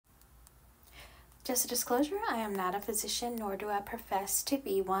Just a disclosure, I am not a physician, nor do I profess to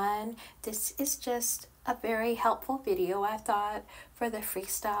be one. This is just a very helpful video, I thought, for the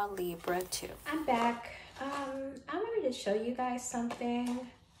Freestyle Libre 2. I'm back. I wanted to show you guys something.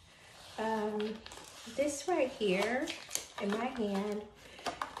 This right here in my hand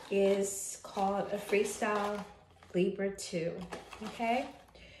is called a Freestyle Libre 2, okay?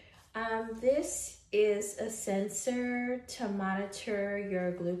 This is a sensor to monitor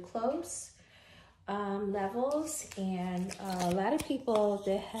your glucose levels, and a lot of people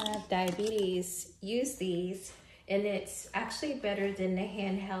that have diabetes use these, and it's actually better than the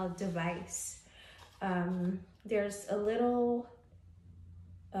handheld device. There's a little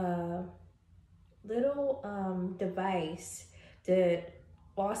device that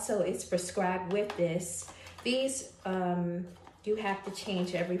also is prescribed with this. These you have to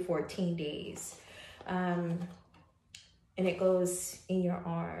change every 14 days, and it goes in your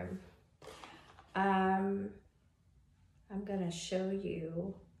arm. I'm gonna show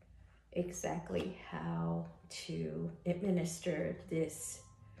you exactly how to administer this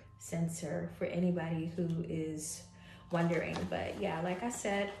sensor for anybody who is wondering. But yeah, like I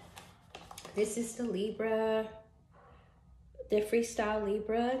said, this is the Freestyle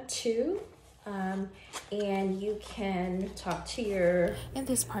Libre 2. And you can talk to your in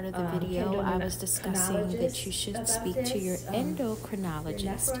this part of the video, I was discussing that you should speak to your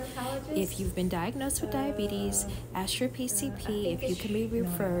endocrinologist. If you've been diagnosed with diabetes, ask your PCP if you can be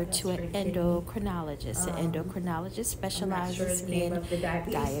referred to an endocrinologist. An endocrinologist specializes in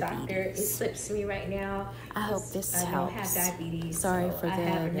diabetes. It slips me right now. I hope this helps. I don't have diabetes. Sorry so for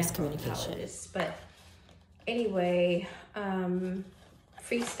the miscommunication. But anyway,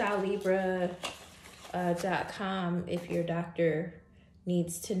 FreestyleLibre.com if your doctor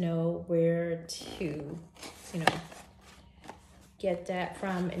needs to know where to, get that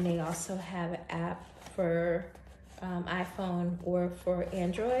from. And they also have an app for iPhone or for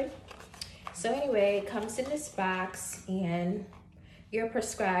Android. So anyway, it comes in this box, and you're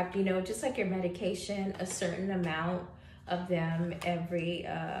prescribed, just like your medication, a certain amount of them every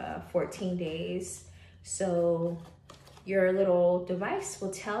 14 days. So your little device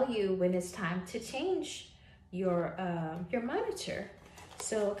will tell you when it's time to change your monitor.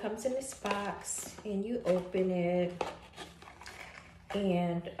 So it comes in this box, and you open it,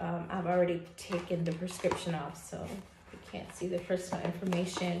 and I've already taken the prescription off, so you can't see the personal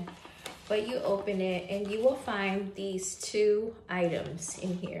information. But you open it, and you will find these two items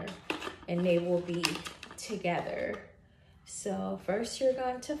in here, and they will be together. So first you're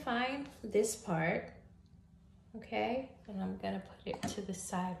going to find this part. Okay, and I'm gonna put it to the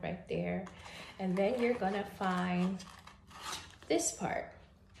side right there. And then you're gonna find this part.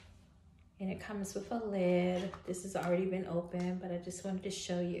 And it comes with a lid. This has already been opened, but I just wanted to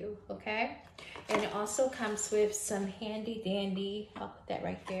show you, okay? And it also comes with some handy dandy, I'll put that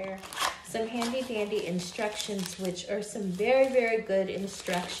right there, some handy dandy instructions, which are some very, very good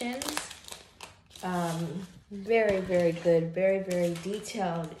instructions. Very, very good, very, very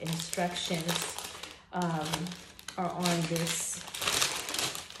detailed instructions are on this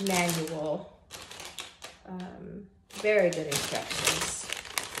manual. Very good instructions.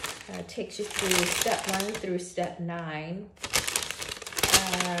 Takes you through step 1 through step 9.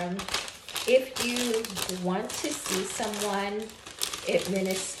 If you want to see someone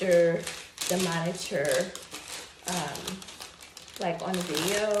administer the monitor, like on a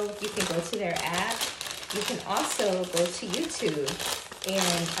video, you can go to their app. You can also go to YouTube,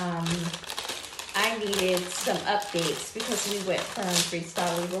 and I needed some updates because we went from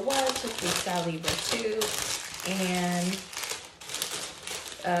Freestyle Libre 1 to Freestyle Libre 2, and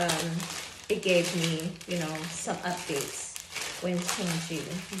it gave me, some updates when changing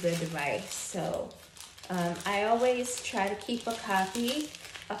the device. So I always try to keep a copy.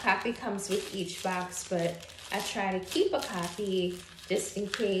 A copy comes with each box, but I try to keep a copy just in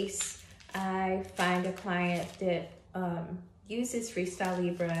case I find a client that uses Freestyle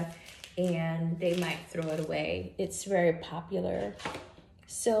Libre and they might throw it away. It's very popular.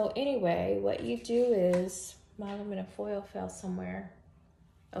 So anyway, what you do is, my aluminum foil fell somewhere.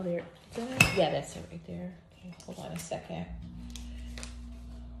 Oh, there. Yeah, that's it right there. Okay, hold on a second.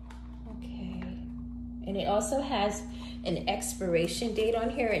 Okay. And it also has an expiration date on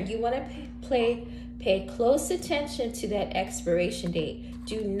here, and you want to pay close attention to that expiration date.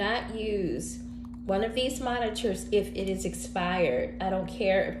 Do not use one of these monitors if it is expired. I don't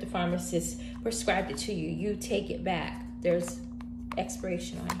care if the pharmacist prescribed it to you. You take it back. There's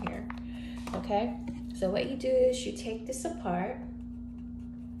expiration on here. Okay? So what you do is you take this apart.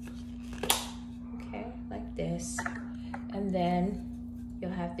 Okay, like this. And then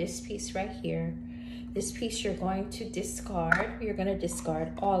you'll have this piece right here. This piece you're going to discard. You're going to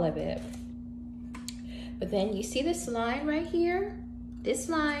discard all of it. But then you see this line right here? This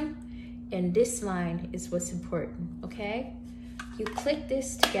line and this line is what's important, okay? You click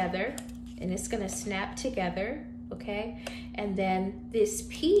this together and it's gonna snap together, okay? And then this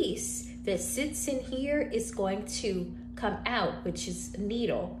piece that sits in here is going to come out, which is a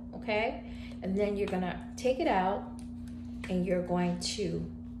needle, okay? And then you're gonna take it out and you're going to,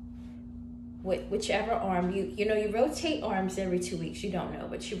 whichever arm, you know, you rotate arms every 2 weeks, you don't know,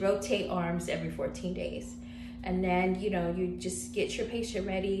 but you rotate arms every 14 days. And then, you know, you just get your patient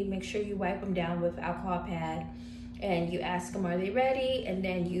ready, make sure you wipe them down with alcohol pad, and you ask them, are they ready? And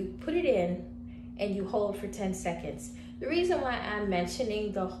then you put it in and you hold for 10 seconds. The reason why I'm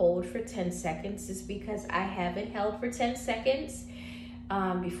mentioning the hold for 10 seconds is because I haven't held for 10 seconds.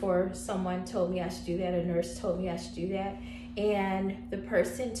 Before someone told me I should do that, a nurse told me I should do that. And the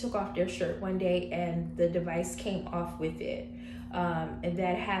person took off their shirt one day and the device came off with it. And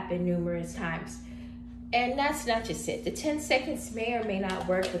that happened numerous times. And that's not just it. The 10 seconds may or may not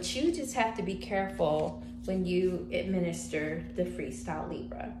work, but you just have to be careful when you administer the Freestyle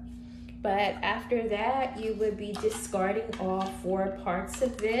Libre. But after that, you would be discarding all 4 parts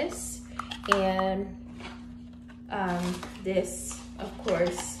of this. And this, of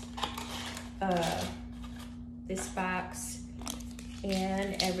course, this box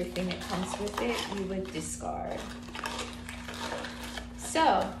and everything that comes with it, you would discard.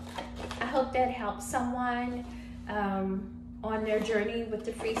 So, I hope that helps someone on their journey with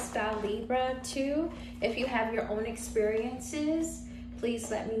the Freestyle Libre too. If you have your own experiences, please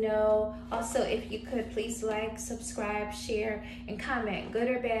let me know. Also, if you could, please like, subscribe, share, and comment. Good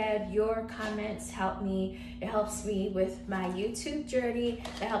or bad, your comments help me. It helps me with my YouTube journey.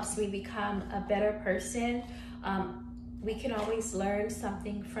 It helps me become a better person. We can always learn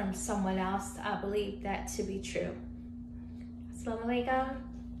something from someone else. I believe that to be true. Assalamu alaikum.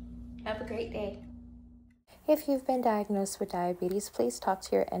 Have a great day. If you've been diagnosed with diabetes, please talk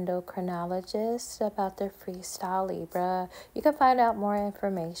to your endocrinologist about the Freestyle Libre. You can find out more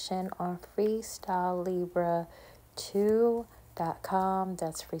information on freestylelibre2.com.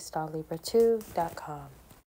 That's freestylelibre2.com.